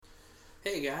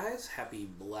Hey guys, happy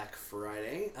Black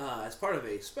Friday. As part of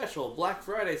a special Black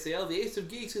Friday sale, the Ace of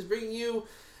Geeks is bringing you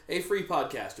a free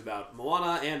podcast about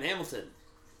Moana and Hamilton.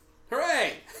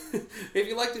 Hooray! If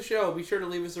you like the show, be sure to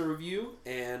leave us a review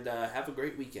and have a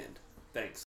great weekend.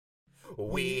 Thanks.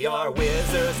 We are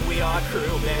wizards, we are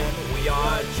crewmen, we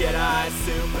are Jedi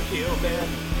superhuman,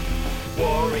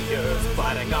 warriors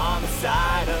fighting on the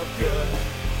side of good.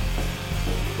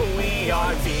 We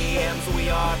are DMs, we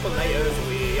are players,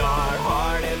 we are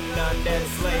hardened undead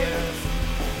slayers,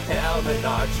 elven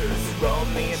archers who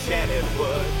roam the enchanted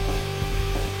wood.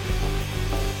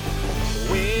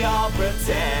 We all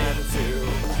pretend to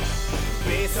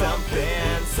be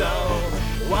something, so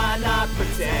why not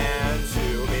pretend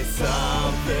to be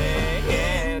something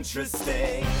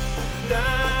interesting?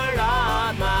 Nerd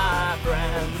on, my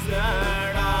friends,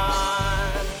 nerd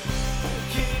on.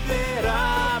 Keep it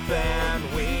up and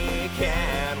we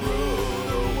can rule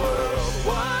the world.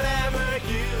 Whatever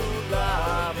you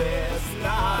love is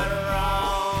not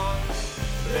wrong.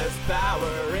 There's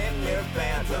power in your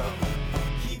phantom.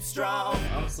 Keep strong.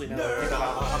 Honestly, now that I think about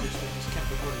it, I probably should have just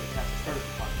kept recording the cast and started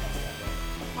the podcast that way.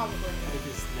 Probably.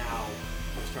 Because now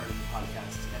we're starting the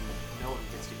podcast and no one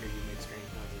gets to hear you make strange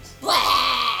noises.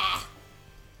 Blah!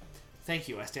 Thank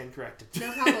you, I stand corrected.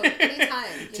 No problem.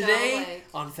 Anytime. Today,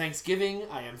 on Thanksgiving,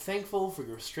 I am thankful for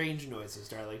your strange noises,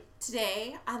 darling.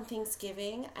 Today, on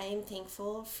Thanksgiving, I am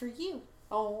thankful for you.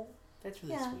 Oh, that's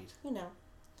really Yeah, sweet. you know.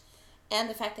 And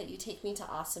the fact that you take me to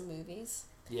awesome movies.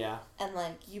 Yeah. And,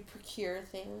 you procure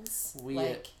things. We,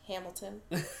 like Hamilton.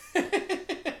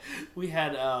 We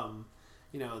had,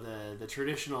 the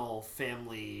traditional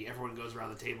family, everyone goes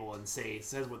around the table and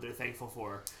says what they're thankful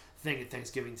for thing at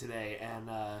Thanksgiving today. And,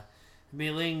 Mae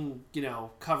Linh,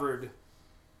 covered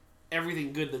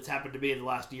everything good that's happened to me in the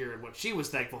last year and what she was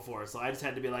thankful for. So I just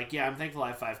had to be like, yeah, I'm thankful I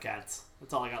have 5 cats.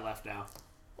 That's all I got left now.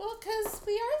 Well, because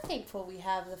we are thankful we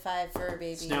have the 5 fur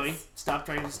babies. Snowy, stop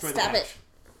trying to destroy the Stop couch. it.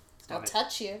 Stop I'll it.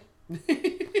 touch you.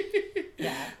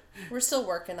 Yeah. We're still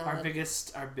working on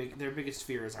Their biggest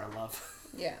fear is our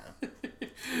love. Yeah.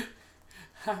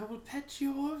 I will pet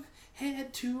your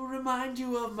head to remind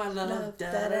you of my love.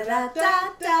 Da, da, da, da, da,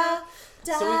 da,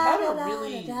 So we had a da,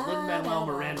 really da, Lin Manuel da.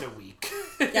 Miranda week.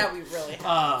 Yeah, we really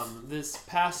have. This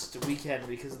past weekend,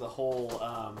 because of the whole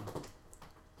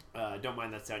don't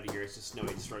mind that sound you hear, it's just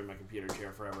Snowy destroying my computer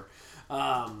chair forever.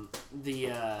 The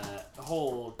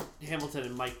whole Hamilton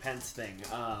and Mike Pence thing.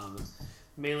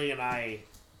 Mae Linh and I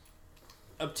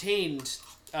obtained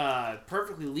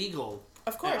perfectly legal,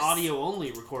 Of course.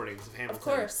 audio-only recordings of Hamilton. Of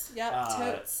course, yeah,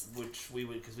 totes. Which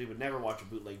because we would never watch a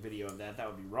bootleg video of that. That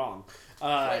would be wrong.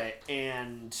 Right.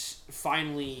 And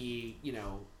finally,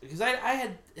 because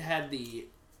I had the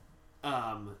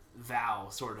vow,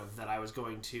 sort of, that I was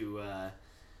going to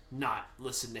not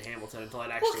listen to Hamilton until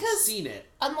I'd actually seen it.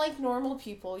 Unlike normal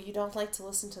people, you don't like to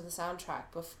listen to the soundtrack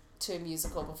to a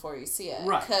musical before you see it.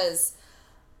 Right. Because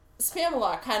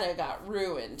Spamalot kind of got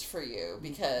ruined for you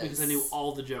because I knew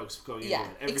all the jokes going into it.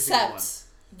 Every except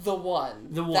single one.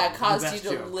 the one the that caused best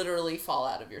you to joke. literally fall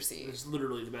out of your seat. It's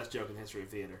literally the best joke in the history of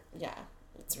theater. Yeah,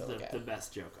 it's really good. The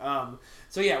best joke.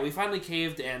 So yeah, we finally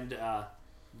caved and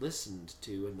listened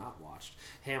to and not watched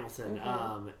Hamilton.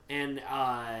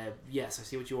 Mm-hmm. Yes, I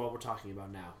see what you all were talking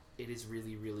about now. It is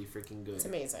really, really freaking good. It's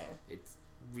amazing. It's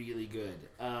really good.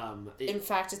 In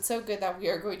fact, it's so good that we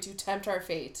are going to tempt our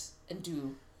fate and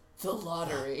do the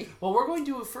lottery. Well, we're going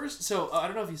to first. So I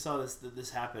don't know if you saw this. That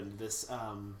this happened. This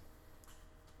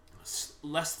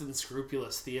less than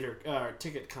scrupulous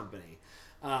ticket company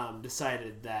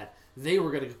decided that they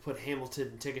were going to put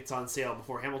Hamilton tickets on sale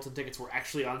before Hamilton tickets were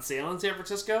actually on sale in San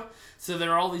Francisco. So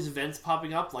there are all these events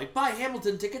popping up like buy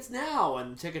Hamilton tickets now,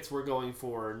 and tickets were going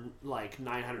for like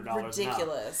 $900.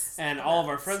 Ridiculous. And all of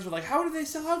our friends were like, "How did they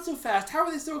sell out so fast? How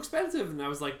are they so expensive?" And I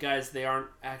was like, "Guys, they aren't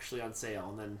actually on sale."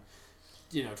 And then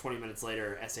 20 minutes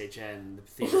later, SHN, the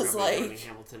theater was company like,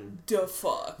 Hamilton, the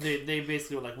fuck. They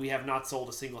basically were like, "We have not sold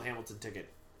a single Hamilton ticket.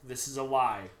 This is a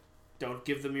lie. Don't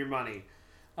give them your money."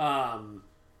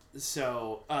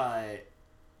 So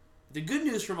the good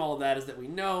news from all of that is that we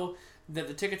know that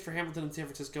the tickets for Hamilton in San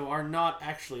Francisco are not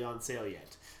actually on sale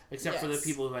yet, except for the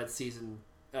people who had season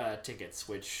tickets,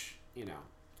 which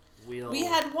we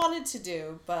had wanted to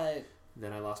do, but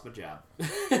then I lost my job.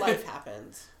 life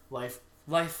happens. Life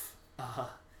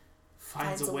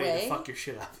finds a way to fuck your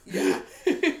shit up. Yeah.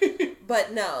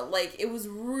 But no, it was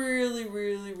really,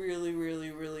 really, really,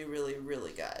 really, really, really,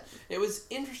 really good. It was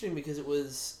interesting because it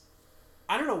was...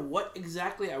 I don't know what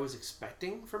exactly I was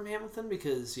expecting from Hamilton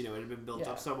because, it had been built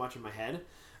up so much in my head.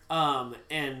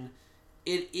 And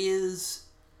it is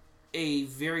a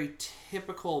very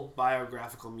typical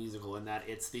biographical musical in that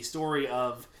it's the story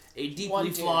of a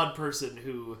deeply flawed person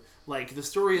who, like, the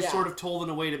story is sort of told in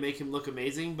a way to make him look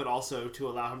amazing, but also to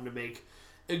allow him to make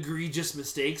egregious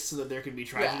mistakes so that there can be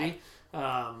tragedy.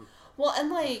 Well, and,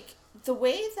 like, the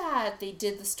way that they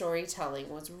did the storytelling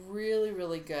was really,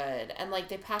 really good. And, like,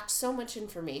 they packed so much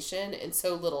information in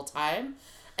so little time.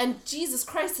 And Jesus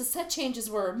Christ, the set changes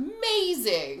were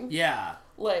amazing. Yeah.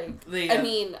 Like,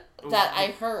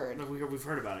 I heard. We've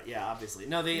heard about it, yeah, obviously.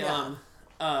 No,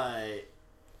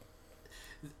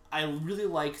 I really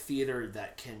like theater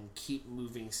that can keep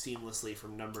moving seamlessly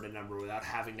from number to number without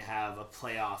having to have a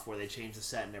playoff where they change the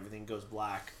set and everything goes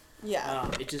black. Yeah.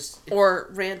 Or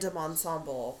random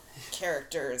ensemble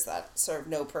characters that serve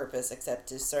no purpose except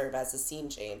to serve as a scene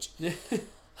change.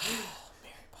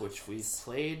 Which we've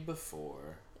played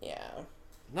before. Yeah.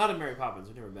 Not in Mary Poppins.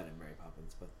 We've never been in Mary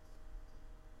Poppins, but...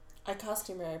 I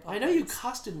costume Mary Poppins. I know you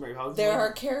costumed Mary Poppins. There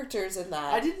are characters in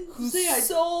that whose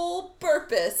sole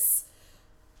purpose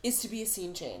is to be a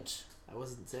scene change. I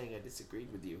wasn't saying I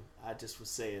disagreed with you. I just was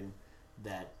saying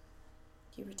that...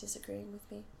 You were disagreeing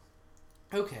with me?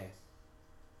 Okay.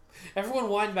 Everyone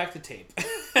wind back the tape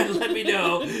and let me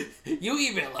know. You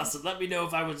email us and let me know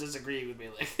if I was disagreeing with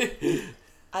me.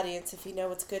 Audience, if you know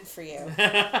what's good for you.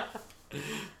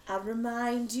 I'll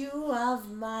remind you of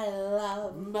my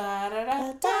love.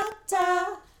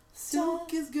 Ba-da-da-da-da.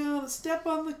 Silk is gonna step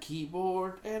on the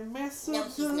keyboard and mess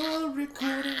up the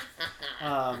recording.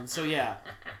 So yeah.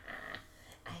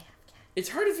 It's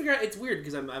hard to figure out. It's weird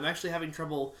because I'm actually having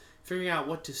trouble figuring out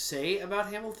what to say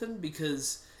about Hamilton,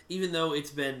 because even though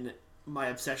it's been my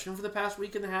obsession for the past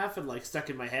week and a half and like stuck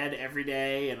in my head every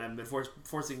day, and I've been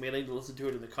forcing Mae Linh to listen to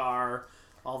it in the car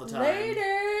all the time.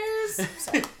 Ladies!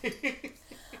 Sorry.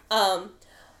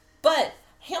 But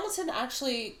Hamilton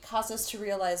actually caused us to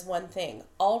realize one thing.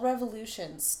 All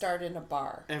revolutions start in a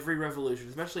bar. Every revolution,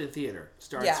 especially in theater,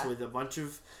 starts with a bunch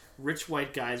of rich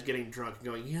white guys getting drunk and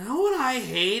going, you know what I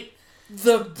hate?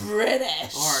 The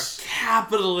British. Or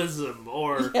capitalism.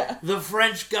 Or the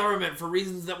French government for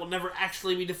reasons that will never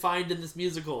actually be defined in this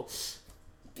musical.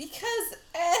 Because,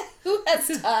 who has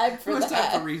time for that? Who has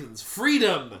time for reasons?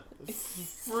 Freedom!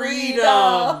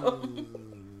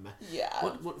 Yeah.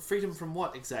 What freedom from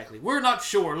what exactly? We're not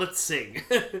sure. Let's sing.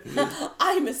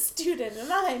 I'm a student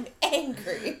and I'm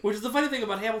angry. Which is the funny thing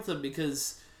about Hamilton,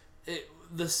 because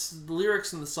the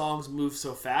lyrics and the songs move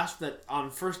so fast that on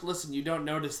first listen you don't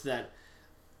notice that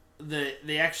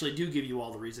they actually do give you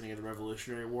all the reasoning of the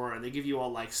Revolutionary War, and they give you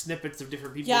all like snippets of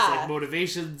different people's like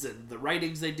motivations and the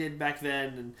writings they did back then,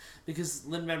 and because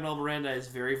Lin Manuel Miranda is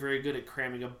very, very good at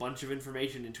cramming a bunch of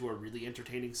information into a really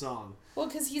entertaining song. Well,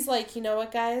 because he's like, you know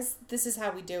what, guys, this is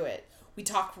how we do it. We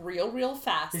talk real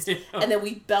fast, and then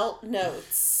we belt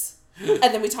notes, and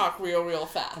then we talk real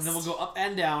fast, and then we'll go up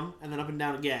and down, and then up and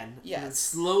down again, and then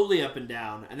slowly up and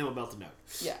down, and then we'll belt a note.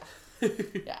 Yeah.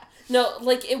 Yeah. No,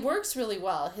 like, it works really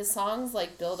well. His songs,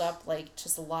 like, build up, like,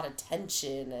 just a lot of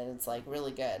tension, and it's, like,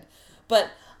 really good. But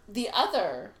the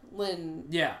other Lin...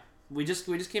 Yeah. We just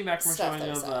came back from a showing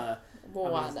of...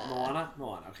 Moana.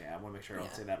 Moana. Okay, I want to make sure I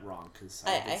don't say that wrong, because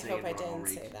I hope I didn't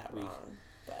say that wrong.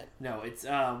 But no, it's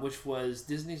which was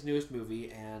Disney's newest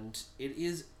movie, and it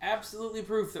is absolutely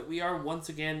proof that we are once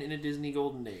again in a Disney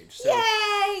golden age. So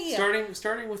yay!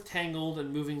 Starting with Tangled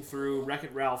and moving through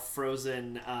Wreck-It Ralph,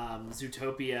 Frozen,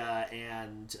 Zootopia,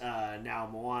 and now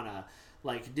Moana.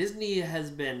 Like, Disney has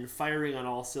been firing on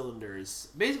all cylinders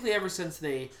basically ever since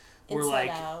they were Inside like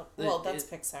Out. Well, that's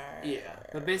Pixar. Yeah,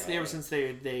 but basically ever since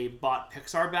they bought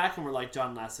Pixar back and were like,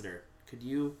 John Lasseter, could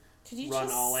you run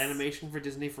all animation for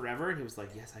Disney forever? And he was like,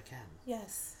 yes, I can.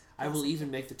 Yes. I will even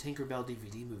make the Tinkerbell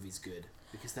DVD movies good,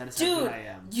 because that is how good I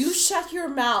am. You shut your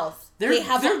mouth. They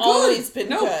have always been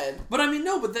good.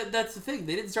 But that's the thing.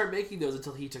 They didn't start making those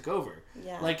until he took over.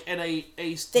 Yeah. Like, and Thank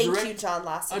you, John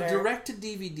Lasseter. A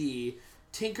direct-to-DVD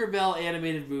Tinkerbell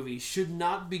animated movie should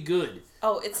not be good.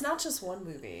 Oh, it's not just one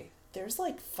movie. There's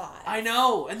like 5. I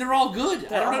know, and they're all good.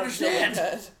 I don't understand.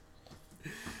 Really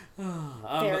good.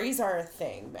 Fairies are a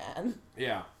thing, man.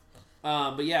 Yeah.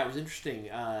 But yeah, it was interesting,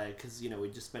 because, we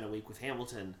just spent a week with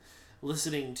Hamilton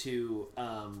listening to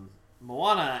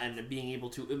Moana and being able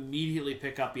to immediately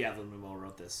pick up, Lin-Manuel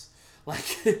wrote this.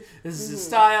 Like, this is his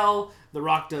style. The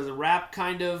Rock does a rap,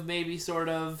 kind of, maybe, sort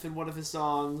of, in one of his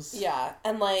songs. Yeah,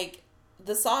 and, like,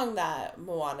 the song that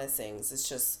Moana sings is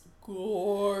just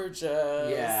gorgeous.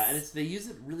 Yeah, and they use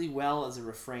it really well as a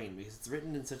refrain, because it's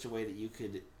written in such a way that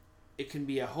it can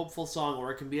be a hopeful song or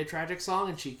it can be a tragic song,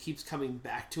 and she keeps coming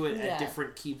back to it at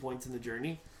different key points in the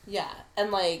journey. Yeah,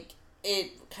 and, like,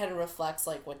 it kind of reflects,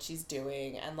 like, what she's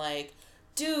doing, and, like,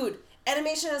 dude,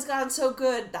 animation has gotten so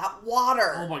good. That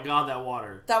water. Oh my god, that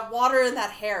water. That water and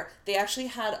that hair. They actually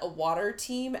had a water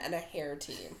team and a hair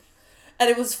team. And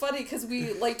it was funny because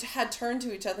we had turned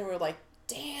to each other and we were like,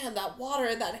 damn, that water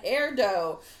and that hair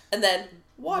dough. And then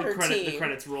water team. The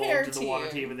credits roll to the water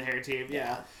team and the hair team.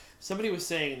 Yeah. Somebody was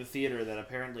saying in the theater that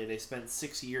apparently they spent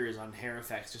 6 years on hair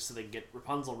effects just so they could get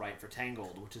Rapunzel right for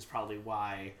Tangled, which is probably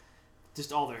why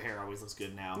just all their hair always looks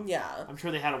good now. Yeah. I'm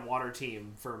sure they had a water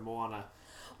team for Moana.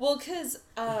 Well, because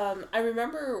I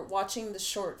remember watching the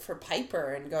short for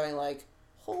Piper and going like,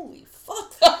 holy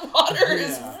fuck, that water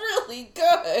is really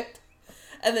good.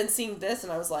 And then seeing this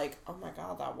and I was like, oh my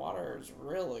god, that water is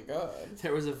really good.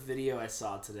 There was a video I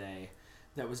saw today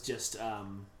that was just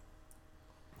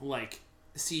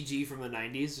CG from the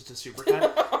 90s, just a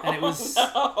supercut, and it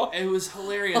was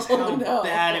hilarious how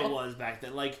bad it was back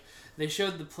then. Like, they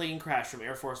showed the plane crash from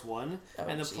Air Force One,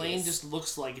 and the plane just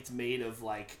looks like it's made of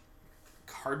like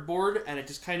cardboard, and it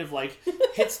just kind of like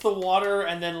hits the water,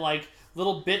 and then like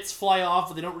little bits fly off,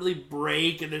 but they don't really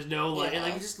break, and there's no and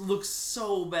it just looks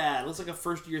so bad. It looks like a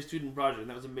first year student project, and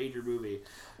that was a major movie.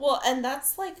 Well, and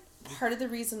that's like part of the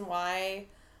reason why,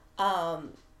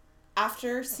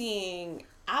 after seeing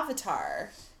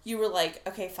Avatar, you were like,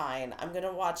 okay, fine, I'm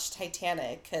gonna watch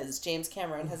Titanic because James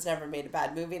Cameron has never made a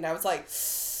bad movie, and I was like,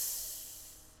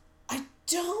 I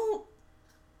don't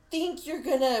think you're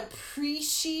gonna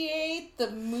appreciate the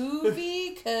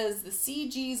movie because the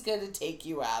CG's gonna take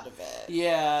you out of it.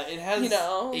 Yeah, it has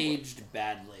aged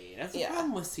badly. That's the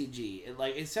problem with CG.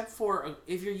 Except for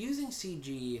if you're using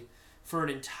CG for an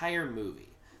entire movie,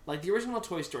 like the original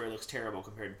Toy Story looks terrible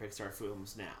compared to Pixar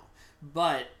films now,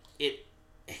 but it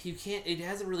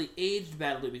hasn't really aged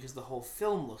badly because the whole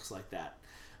film looks like that.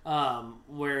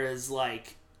 Whereas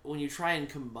like when you try and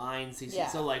combine CG,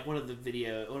 so like one of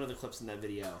the clips in that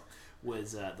video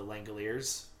was the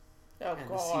Langoliers. Oh, and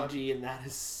God. the CG in that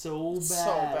is so bad.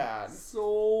 So bad.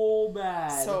 So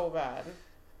bad. So bad.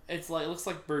 It looks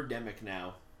like Birdemic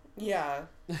now. Yeah.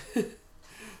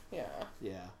 Yeah.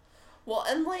 Yeah. Well,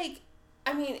 and like,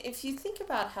 I mean, if you think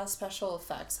about how special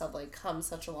effects have like come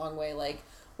such a long way, like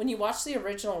when you watch the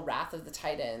original Wrath of the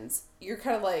Titans, you're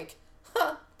kind of like,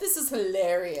 huh, this is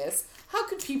hilarious. How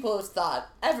could people have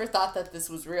ever thought that this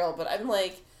was real? But I'm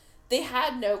like, they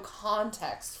had no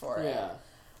context for it. Yeah.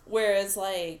 Whereas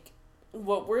like,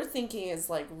 what we're thinking is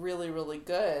like really, really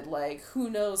good. Like, who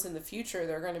knows in the future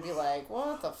they're going to be like,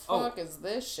 what the fuck is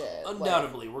this shit?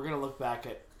 Undoubtedly, we're going to look back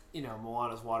at,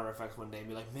 Moana's water effects one day and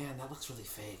be like, man, that looks really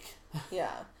fake.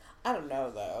 Yeah. I don't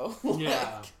know, though.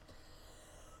 Yeah.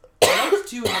 I liked,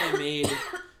 too, how they made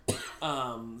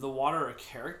the water a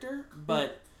character,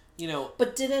 but,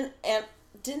 But didn't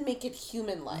make it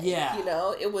human-like. Yeah.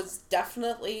 It was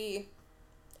definitely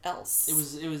else.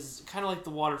 It was kind of like the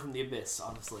water from the abyss,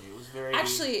 honestly. It was very...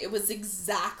 Actually, it was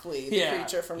exactly the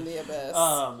creature from the abyss.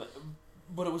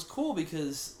 But it was cool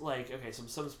because,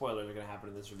 some spoilers are going to happen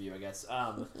in this review, I guess.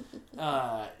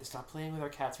 Stop playing with our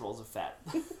cat's rolls of fat.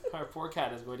 Our poor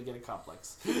cat is going to get a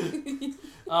complex. It's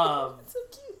so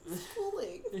cute. It's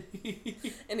cooling.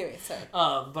 Anyway, sorry.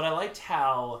 But I liked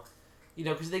how,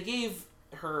 because they gave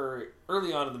her,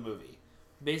 early on in the movie,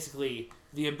 basically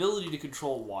the ability to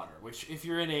control water, which if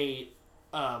you're in a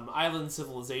island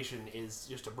civilization is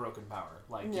just a broken power.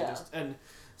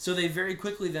 So they very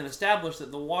quickly then established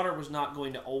that the water was not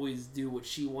going to always do what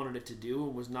she wanted it to do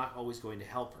and was not always going to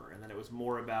help her. And that it was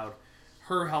more about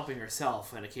her helping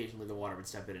herself, and occasionally the water would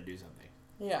step in and do something.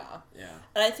 Yeah. Yeah.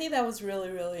 And I think that was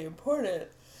really, really important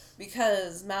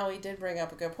because Maui did bring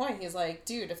up a good point. He's like,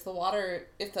 dude, if the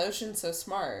ocean's so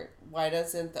smart, why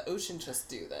doesn't the ocean just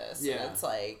do this? Yeah. And it's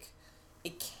like,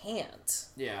 it can't.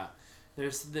 Yeah. They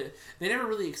never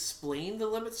really explained the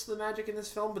limits to the magic in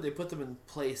this film, but they put them in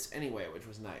place anyway, which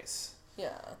was nice.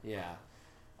 Yeah. Yeah.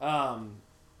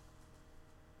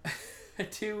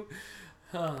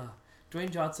 Dwayne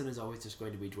Johnson is always just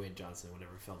going to be Dwayne Johnson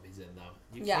whatever film he's in, though.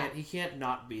 He can't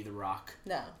not be The Rock.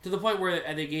 No. To the point where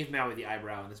they gave Maui the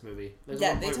eyebrow in this movie. There's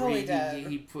yeah, one they point totally where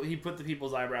did. He put the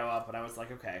people's eyebrow up, and I was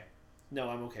like, okay. No,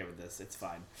 I'm okay with this. It's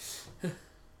fine.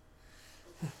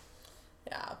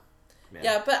 Yeah. Man.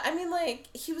 Yeah, but I mean, like,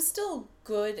 he was still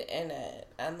good in it,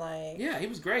 and like... Yeah, he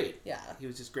was great. Yeah. He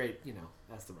was just great,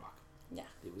 as The Rock. Yeah.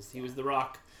 He was The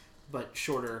Rock, but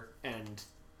shorter and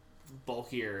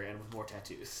bulkier and with more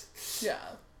tattoos. Yeah.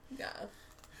 Yeah.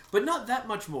 But not that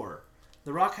much more.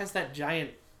 The Rock has that giant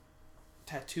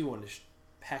tattoo on his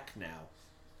pec now.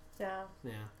 Yeah.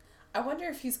 Yeah. I wonder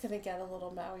if he's gonna get a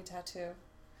little Maui tattoo.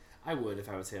 I would if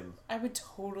I was him. I would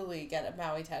totally get a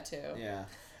Maui tattoo. Yeah.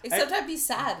 Except I'd be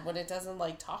sad when it doesn't,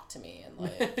 talk to me and,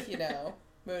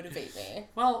 motivate me.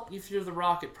 Well, if you're The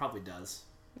Rock, it probably does.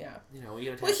 Yeah. You know, we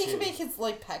get a tattoo. Well, he can make his,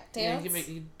 like, peck dance. Yeah, he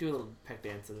can do a little peck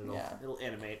dance and it'll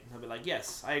animate. And he'll be like,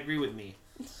 yes, I agree with me.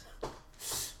 I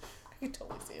can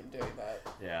totally see him doing that.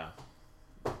 Yeah.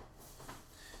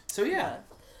 So, yeah.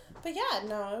 But yeah,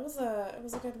 no, it was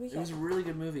a good weekend. It was a really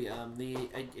good movie. I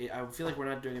feel like we're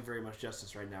not doing it very much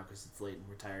justice right now because it's late and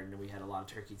we're tired and we had a lot of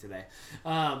turkey today.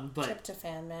 But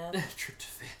Tryptophan, man.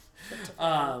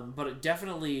 Tryptophan. But it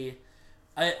definitely,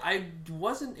 I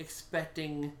wasn't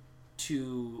expecting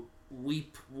to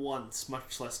weep once,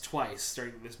 much less twice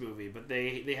during this movie. But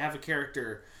they have a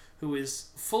character who is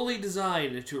fully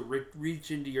designed to reach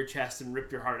into your chest and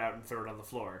rip your heart out and throw it on the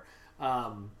floor.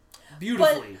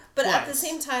 Beautifully. But at the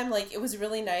same time, like, it was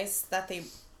really nice that they...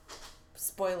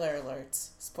 Spoiler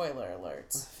alerts.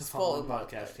 The following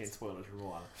podcast contains spoilers for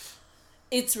Moana.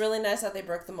 It's really nice that they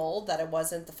broke the mold, that it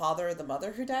wasn't the father or the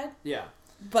mother who died. Yeah.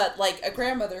 But, like, a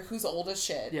grandmother who's old as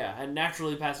shit. Yeah, and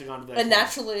naturally passing on to the next. And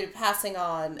naturally passing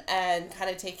on and kind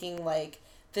of taking, like,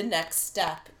 the next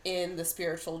step in the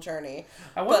spiritual journey.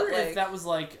 I wonder if that was,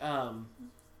 like...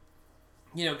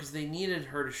 you know, because they needed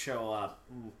her to show up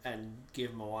and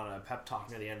give Moana a pep talk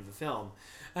near the end of the film.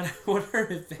 And I wonder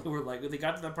if they were like, when they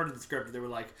got to that part of the script, they were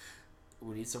like,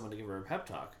 we need someone to give her a pep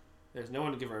talk. There's no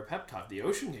one to give her a pep talk. The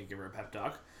ocean can give her a pep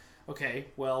talk. Okay,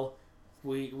 well,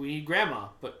 we need Grandma,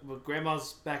 but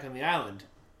Grandma's back on the island.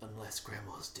 Unless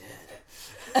Grandma's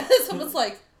dead. Someone's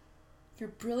like, you're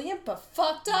brilliant but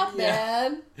fucked up,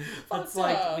 man. That's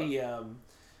like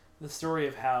the story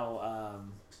of how...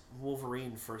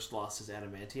 Wolverine first lost his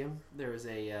adamantium. There was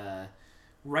a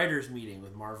writers' meeting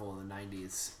with Marvel in the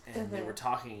 90s, and they were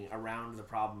talking around the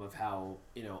problem of how,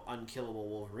 you know, unkillable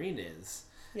Wolverine is.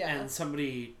 Yeah. And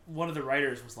one of the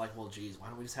writers was like, well, geez, why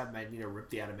don't we just have Magneto rip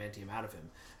the adamantium out of him?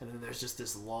 And then there's just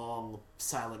this long,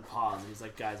 silent pause, and he's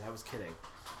like, guys, I was kidding.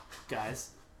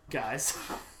 Guys.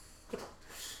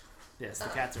 Yes, the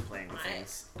cats are playing with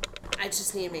things. I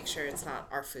just need to make sure it's not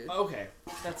our food. Okay,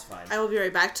 that's fine. I will be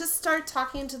right back. Just start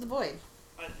talking into the void.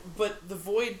 But the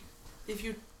void, if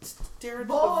you stare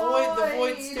into the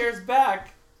void stares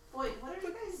back. Void, what are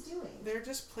you guys doing? They're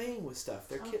just playing with stuff.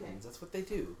 They're kittens. That's what they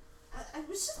do. I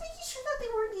was just making sure that they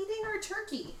weren't eating our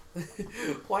turkey.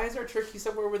 Why is our turkey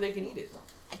somewhere where they can eat it?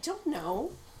 I don't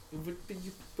know. But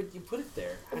you put it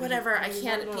there. Whatever. I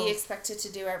can't be expected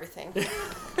to do everything.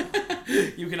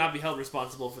 You cannot be held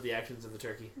responsible for the actions of the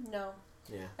turkey. No.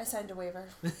 Yeah. I signed a waiver.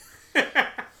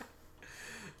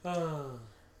 So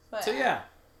yeah,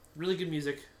 really good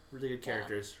music, really good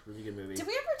characters, really good movie. Did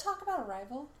we ever talk about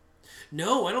Arrival?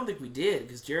 No, I don't think we did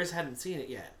because Jairus hadn't seen it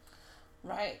yet.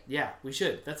 Right. Yeah, we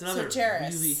should. That's another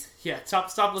Jairus. really... Yeah, stop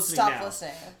listening now. Stop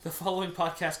listening. The following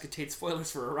podcast contains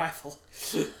spoilers for Arrival.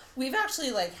 We've actually,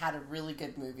 like, had a really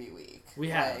good movie week. We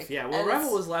have, yeah. Well,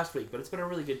 Arrival was last week, but it's been a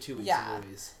really good 2 weeks of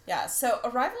movies. Yeah, so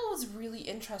Arrival was really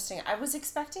interesting. I was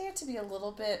expecting it to be a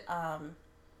little bit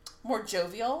more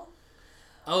jovial.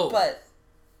 Oh. But,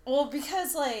 well,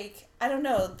 because, like, I don't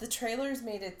know, the trailers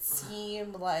made it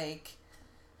seem like...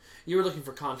 You were looking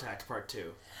for Contact Part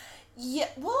 2. Yeah,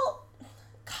 well...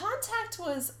 Contact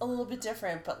was a little bit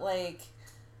different, but, like,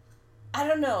 I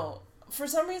don't know. For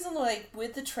some reason, like,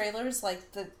 with the trailers,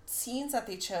 like, the scenes that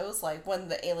they chose, like, when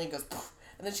the alien goes, poof,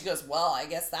 and then she goes, well, I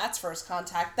guess that's first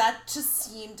contact, that just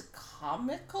seemed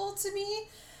comical to me.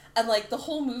 And, like, the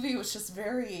whole movie was just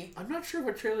very... I'm not sure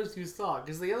what trailers you saw,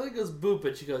 because the alien goes boop,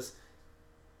 and she goes,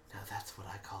 now that's what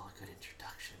I call a good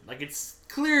introduction. Like, it's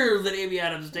clear that Amy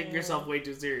Adams is taking herself way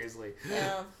too seriously.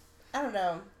 Yeah. I don't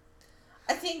know.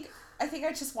 I think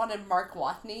I just wanted Mark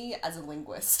Watney as a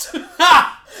linguist.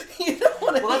 Ha! You know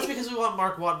what I mean? Well, that's because we want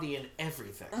Mark Watney in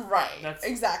everything. Right. That's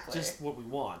exactly just what we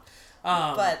want.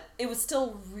 But it was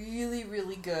still really,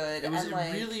 really good. It was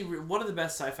really one of the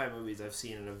best sci-fi movies I've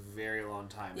seen in a very long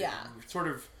time. Yeah. It sort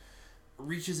of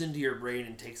reaches into your brain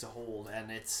and takes a hold,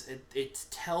 and it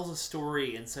tells a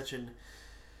story in such an...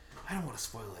 I don't want to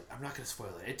spoil it. I'm not going to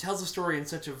spoil it. It tells a story in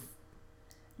such a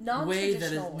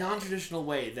non-traditional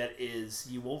way that is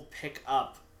you won't pick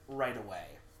up right away,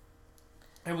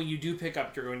 and when you do pick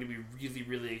up, you're going to be really,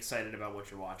 really excited about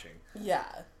what you're watching. Yeah.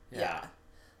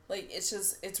 Like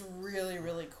it's really,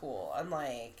 really cool, and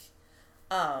like,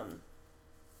 yeah,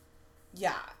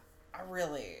 I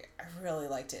really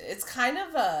liked it. It's kind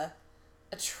of a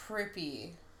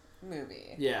trippy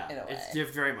movie. Yeah, in a way.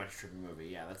 It's very much a trippy movie.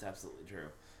 Yeah, that's absolutely true.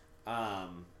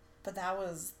 But that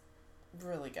was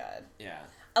really good. Yeah.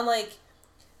 And, like,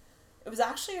 it was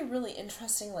actually a really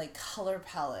interesting, like, color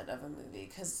palette of a movie,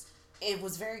 because it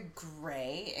was very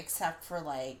gray, except for,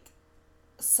 like,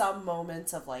 some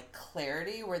moments of, like,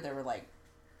 clarity where there were, like,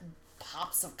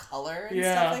 pops of color and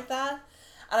stuff like that.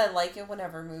 And I like it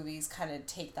whenever movies kind of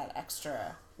take that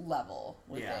extra level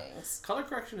with things. Color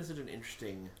correction is such an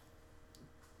interesting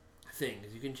thing,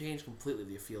 because you can change completely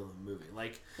the feel of the movie.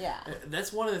 Like,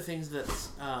 that's one of the things that's,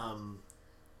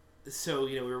 so,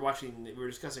 we were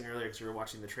discussing earlier, because we were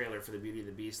watching the trailer for the Beauty and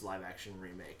the Beast live action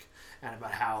remake, and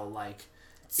about how, like,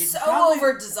 it's so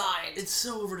over-designed. It's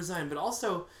so over-designed, but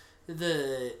also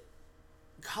the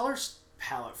color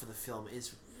palette for the film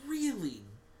is really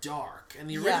dark, and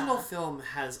the original film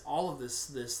has all of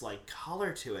this like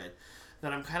color to it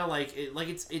that I'm kind of like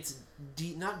it's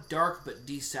not dark but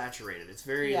desaturated. It's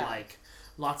very like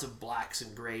lots of blacks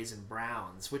and grays and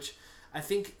browns, which I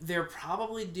think they're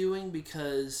probably doing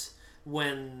because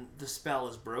when the spell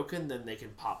is broken, then they can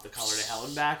pop the color to hell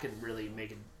and back and really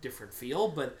make a different feel.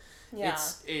 But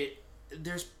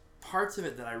there's parts of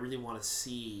it that I really want to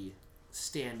see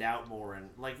stand out more, and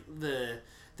like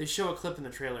they show a clip in the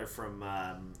trailer from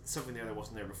something there that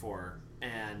wasn't there before,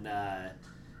 and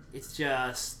it's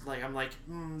just like I'm like,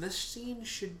 this scene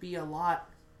should be a lot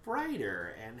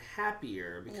brighter and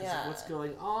happier because of what's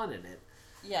going on in it.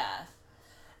 Yeah,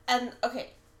 and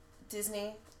okay,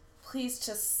 Disney, please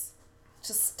just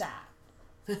stop.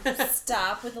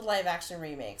 Stop with the live action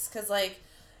remakes, because like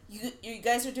you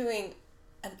guys are doing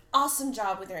an awesome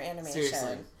job with your animation.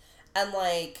 Seriously. And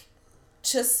like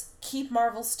just keep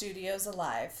Marvel Studios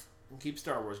alive. And keep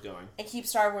Star Wars going.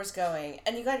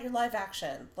 And you got your live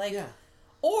action. Like,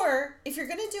 or if you're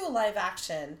gonna do a live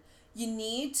action, you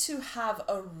need to have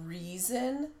a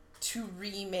reason to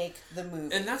remake the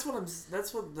movie. And that's what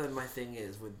my thing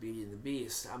is with Beauty and the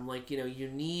Beast. I'm like, you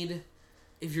need,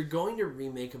 if you're going to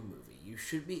remake a movie, you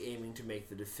should be aiming to make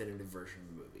the definitive version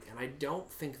of the movie. And I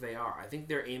don't think they are. I think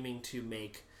they're aiming to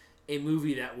make a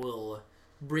movie that will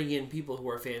bring in people who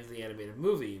are fans of the animated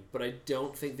movie, but I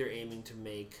don't think they're aiming to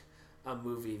make a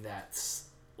movie that's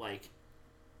like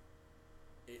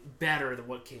better than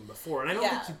what came before. And I don't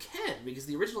think you can, because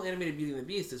the original animated Beauty and the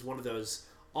Beast is one of those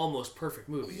almost perfect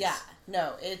movies. Yeah,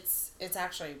 no, it's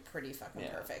actually pretty fucking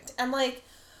perfect. And like,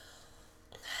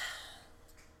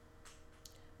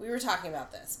 we were talking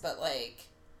about this, but like,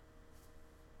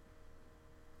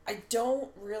 I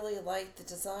don't really like the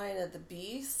design of the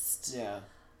Beast. Yeah.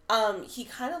 He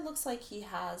kind of looks like he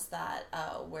has that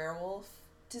werewolf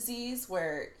disease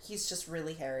where he's just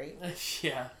really hairy.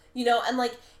 Yeah. And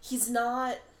like he's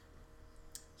not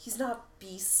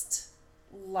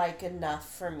Beast-like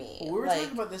enough for me. Well, we were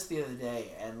talking about this the other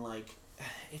day, and like,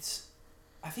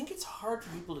 I think it's hard for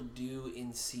people to do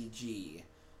in CG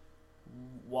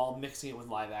while mixing it with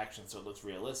live action so it looks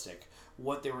realistic.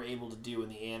 What they were able to do in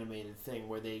the animated thing,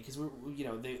 where because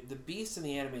the Beast in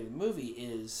the animated movie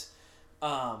is.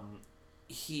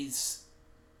 He's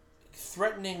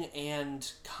threatening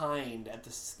and kind at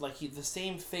this, like the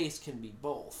same face can be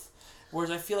both. Whereas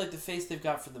I feel like the face they've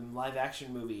got for the live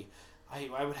action movie,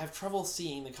 I would have trouble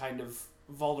seeing the kind of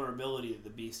vulnerability that the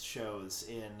Beast shows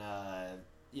in,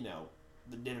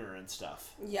 the dinner and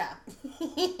stuff. Yeah.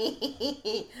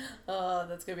 Oh,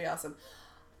 that's gonna be awesome.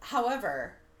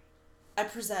 However, I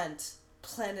present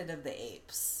Planet of the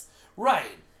Apes.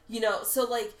 Right. So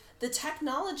like, the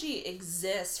technology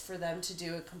exists for them to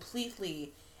do a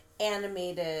completely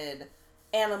animated,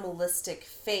 animalistic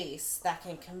face that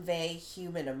can convey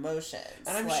human emotions.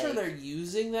 And I'm sure they're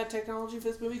using that technology for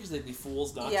this movie, because they'd be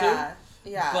fools not to.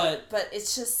 Yeah. But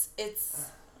it's just, it's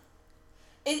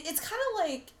kind of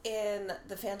like in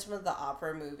the Phantom of the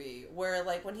Opera movie, where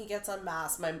like when he gets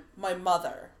unmasked, my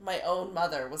own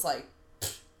mother was like,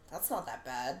 that's not that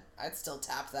bad. I'd still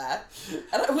tap that.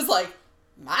 And I was like,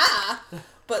 Ma!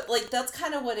 But like, that's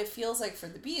kind of what it feels like for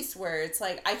the Beast, where it's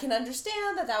like, I can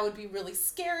understand that would be really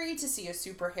scary to see a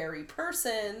super hairy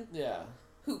person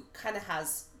who kind of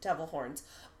has devil horns,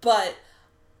 but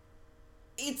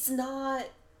it's not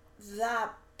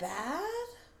that bad,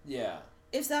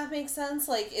 if that makes sense.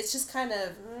 Like, it's just kind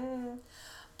of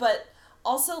but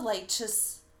also like,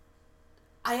 just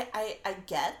I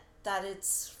get that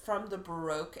it's from the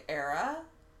Baroque era,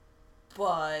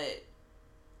 but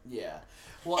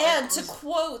well, and to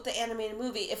quote the animated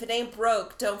movie, if it ain't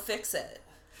broke, don't fix it.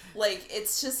 Like,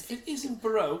 it's just... If it isn't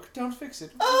broke, don't fix it.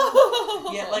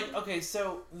 Yeah, like, okay,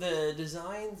 so the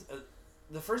designs...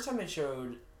 the first time they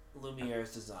showed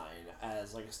Lumiere's design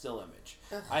as, like, a still image,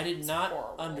 I did not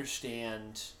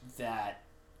understand that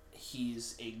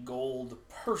he's a gold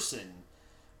person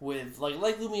with...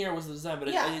 Like Lumiere was the design, but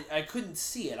I couldn't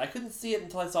see it. I couldn't see it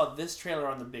until I saw this trailer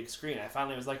on the big screen. I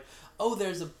finally was like, oh,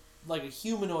 there's a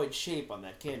humanoid shape on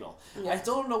that candle. I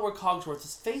still don't know where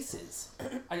Cogsworth's face is.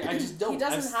 I just don't. He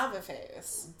doesn't have a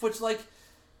face. Which, like,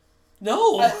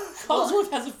 no,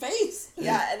 Cogsworth has a face.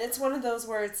 Yeah, and it's one of those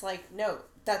where it's like, no,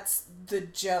 that's the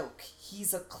joke.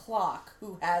 He's a clock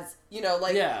who has,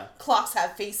 clocks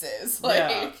have faces.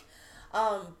 But...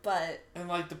 And,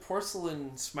 the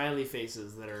porcelain smiley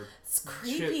faces that are... It's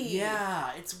creepy.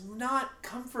 Yeah, it's not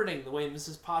comforting the way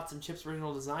Mrs. Potts and Chip's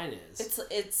original design is.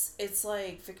 It's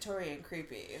Victorian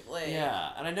creepy.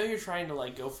 Yeah, and I know you're trying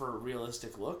to, go for a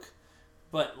realistic look,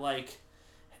 but,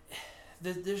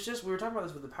 there's just... We were talking about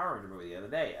this with the Power Ranger movie the other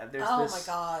day. And there's my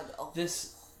God. Oh.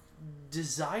 This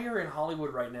desire in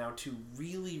Hollywood right now to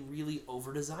really, really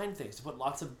over-design things, to put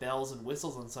lots of bells and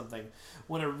whistles on something,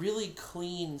 when a really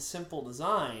clean, simple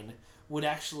design would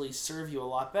actually serve you a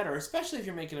lot better, especially if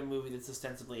you're making a movie that's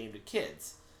ostensibly aimed at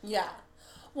kids. Yeah.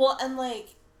 Well, and,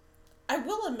 I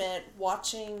will admit,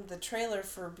 watching the trailer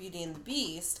for Beauty and the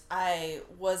Beast, I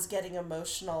was getting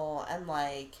emotional, and,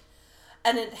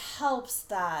 and it helps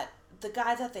that the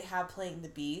guy that they have playing the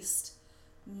Beast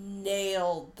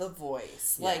nailed the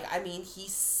voice. Yeah. He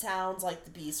sounds like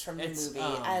the Beast from the movie.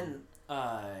 And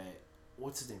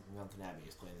what's his name from Downton Abbey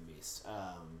is playing the Beast?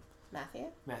 Matthew?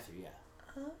 Matthew,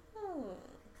 yeah. Oh.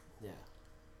 Yeah.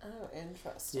 Oh,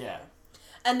 interesting. Yeah.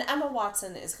 And Emma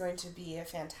Watson is going to be a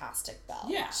fantastic Belle.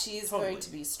 Yeah, she's totally going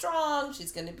to be strong.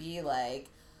 She's going to be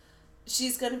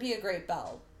she's going to be a great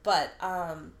Belle. But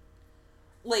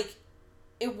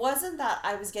it wasn't that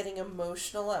I was getting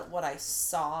emotional at what I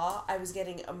saw. I was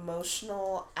getting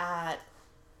emotional at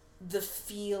the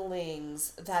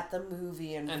feelings that the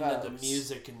movie invokes. And that the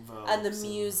music invokes. And the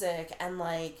music. And,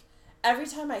 every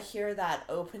time I hear that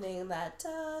opening, that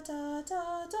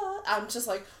da-da-da-da, I'm just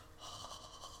like...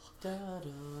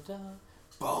 da-da-da,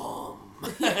 bomb.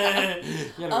 You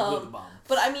gotta the bomb.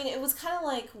 But, it was kind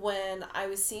of when I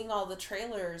was seeing all the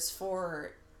trailers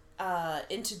for...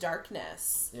 Into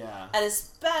Darkness. Yeah. And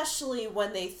especially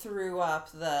when they threw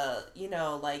up the, you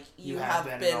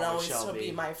have been always to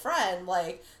be my friend,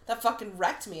 that fucking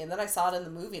wrecked me. And then I saw it in the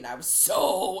movie and I was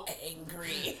so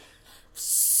angry.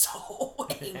 So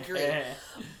angry.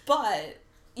 But,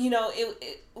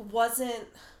 it wasn't,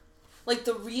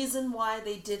 the reason why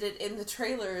they did it in the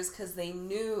trailer is because they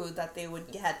knew that they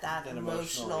would get that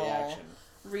emotional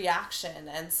reaction.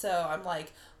 And so I'm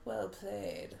like, well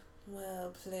played.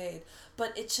 Well played.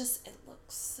 But it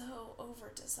looks so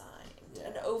over-designed.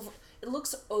 And it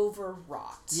looks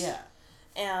overwrought. Yeah.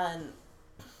 And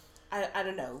I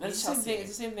don't know. It's the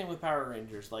same thing with Power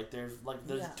Rangers. There's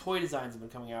the toy designs have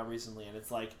been coming out recently, and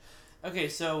it's okay,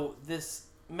 so this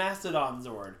Mastodon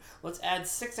Zord, let's add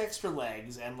 6 extra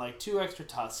legs and 2 extra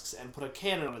tusks and put a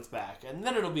cannon on its back, and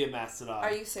then it'll be a Mastodon.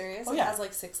 Are you serious? Oh, it yeah.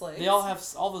 has 6 legs. All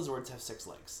the Zords have 6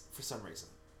 legs for some reason.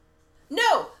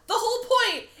 No! The whole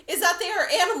point is that they are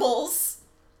animals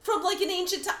from, an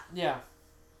ancient time. Yeah.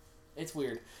 It's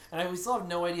weird. And we still have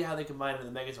no idea how they combine it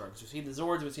in the Megazord. Because we've seen the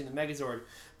Zords, we've seen the Megazord,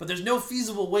 but there's no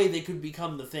feasible way they could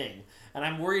become the thing. And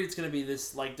I'm worried it's going to be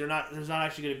this, there's not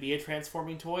actually going to be a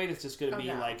transforming toy. It's just going to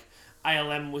be,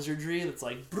 ILM wizardry that's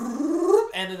and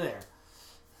there.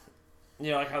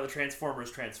 How the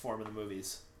Transformers transform in the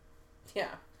movies.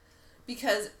 Yeah.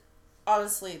 Because,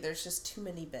 honestly, there's just too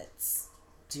many bits.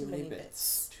 Too many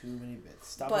bits. Too many bits.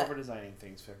 Stop over-designing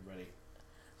things for everybody.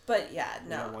 But yeah,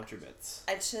 no. I don't want your bits.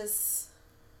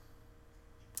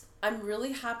 I'm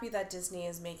really happy that Disney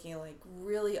is making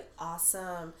really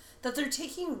awesome, that they're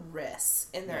taking risks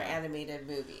in their animated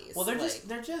movies. Well,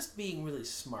 they're just being really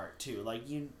smart too.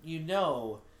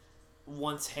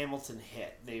 Once Hamilton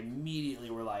hit, they immediately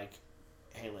were like,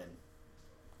 "Hey, Lin,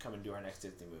 come and do our next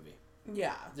Disney movie."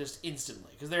 Yeah. Just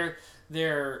instantly, because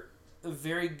they're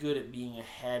very good at being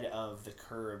ahead of the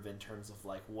curve in terms of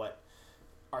what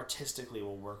artistically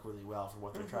will work really well for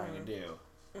what they're trying to do.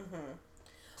 Mm-hmm.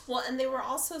 Well, and they were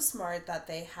also smart that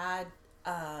they had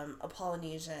a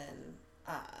Polynesian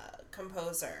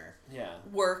composer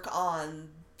work on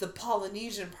the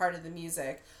Polynesian part of the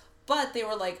music, but they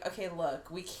were like, okay,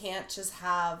 look, we can't just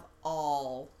have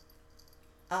all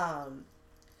and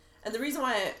the reason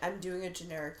why I'm doing a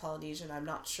generic Polynesian, I'm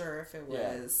not sure if it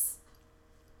was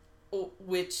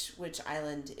which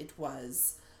island it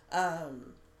was,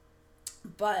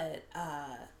 but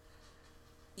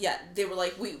they were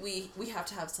like, we have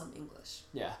to have some English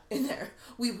in there.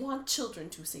 We want children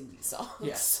to sing these songs.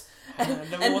 Yes. And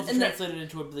then we want to translate it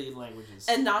into a billion languages.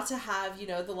 And not to have,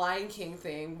 the Lion King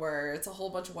thing where it's a whole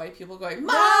bunch of white people going, we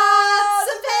don't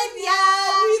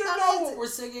know what we're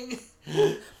singing.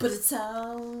 But it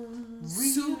sounds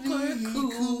really super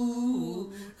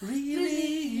cool.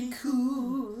 Really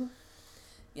cool.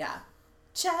 Yeah.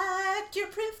 Check your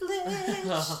privilege.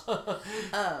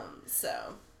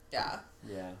 So, yeah.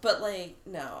 Yeah. But,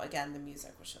 no, again, the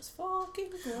music was just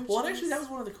fucking gorgeous. Well, and actually, that was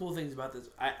one of the cool things about this.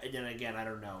 I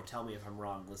don't know, tell me if I'm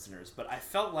wrong, listeners, but I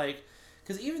felt like,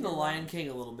 Because even the Lion King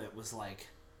a little bit was like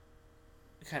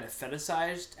kind of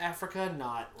fetishized Africa,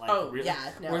 not like really.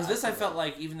 Yeah, no, whereas this, I absolutely. felt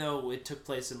like even though it took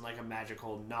place in like a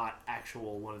magical, not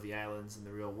actual one of the islands in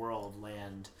the real world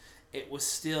land, it was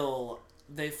still.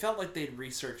 They felt like they'd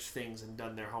researched things and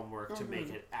done their homework to make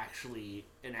it actually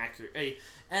an accurate,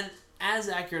 and as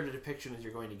accurate a depiction as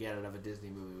you're going to get out of a Disney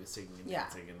movie with singing and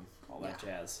dancing and all that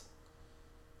jazz.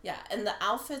 Yeah, and the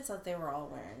outfits that they were all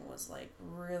wearing was like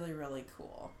really, really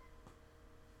cool.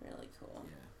 Really cool.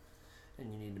 Yeah.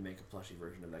 And you need to make a plushie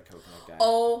version of that coconut guy.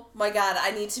 Oh my god,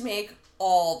 I need to make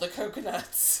all the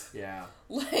coconuts. Yeah.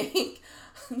 Like,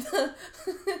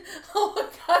 oh my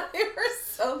god, they were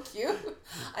so cute.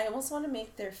 I almost want to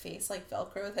make their face like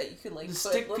Velcro that you could like The put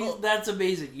stick little... piece, that's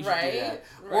amazing. You should do that.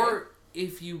 Right. Or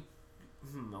if you,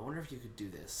 I wonder if you could do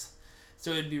this.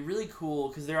 So it'd be really cool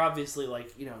because they're obviously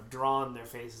like, drawn their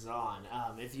faces on.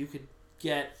 If you could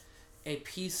get a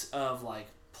piece of like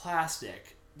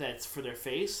plastic that's for their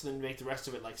face, then make the rest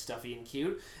of it like stuffy and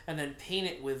cute, and then paint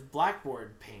it with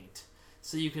blackboard paint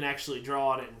so you can actually draw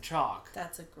on it in chalk.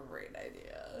 That's a great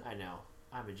idea. I know.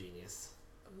 I'm a genius.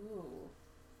 Ooh.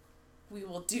 We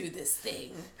will do this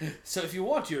thing. So if you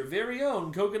want your very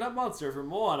own coconut monster from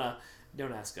Moana,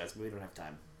 don't ask us. We don't have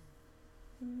time.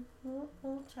 We'll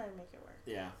try and make it work.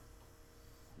 Yeah.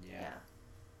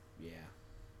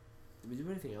 Did we do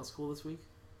anything else cool this week?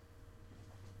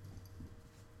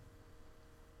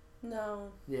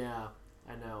 No. Yeah,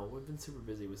 I know. We've been super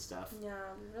busy with stuff.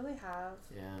 Yeah, we really have.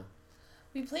 Yeah.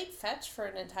 We played fetch for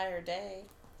an entire day.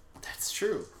 That's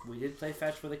true. We did play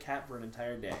fetch with a cat for an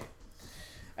entire day.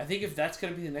 I think if that's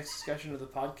going to be the next discussion of the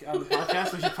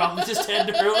podcast, we should probably just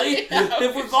end early.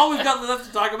 If all we've got left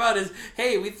to talk about is,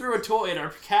 hey, we threw a toy and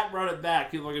our cat brought it back,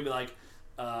 people are going to be like,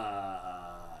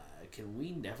 can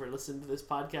we never listen to this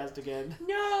podcast again?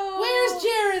 No! Where's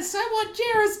Jairus? I want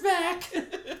Jairus back!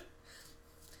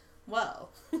 Well,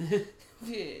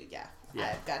 yeah,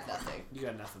 I've got nothing. You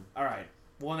got nothing. All right.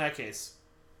 Well, in that case,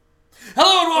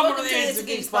 hello and welcome to the Ace of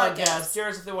Geeks podcast.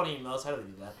 Jairus, if they want to email us, how do they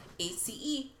do that?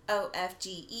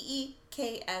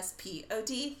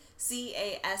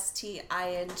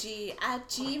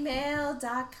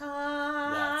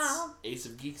 ACEOFGEEKSPODCASTING@gmail.com. That's Ace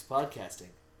of Geeks podcasting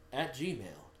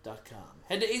 @gmail.com.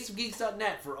 Head to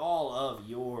aceofgeeks.net for all of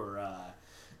your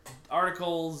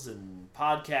articles and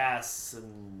podcasts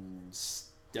and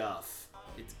stuff.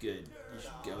 It's good. You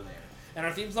should go there. And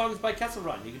our theme song is by Kessel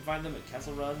Run. You can find them at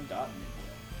kesselrun.net.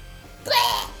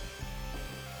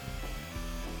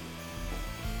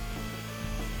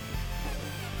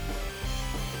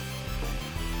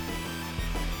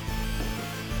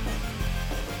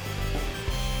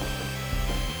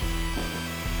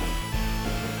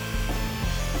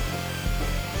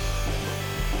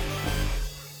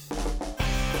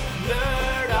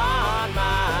 Nerd on,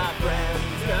 my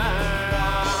friends, nerd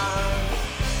on.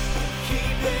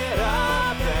 Keep it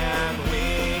up and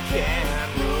we can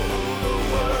rule the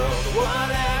world.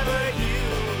 Whatever you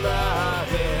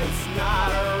love, it's not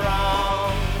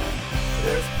wrong.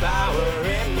 There's power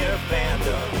in your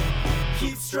fandom.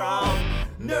 Keep strong,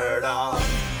 nerd on.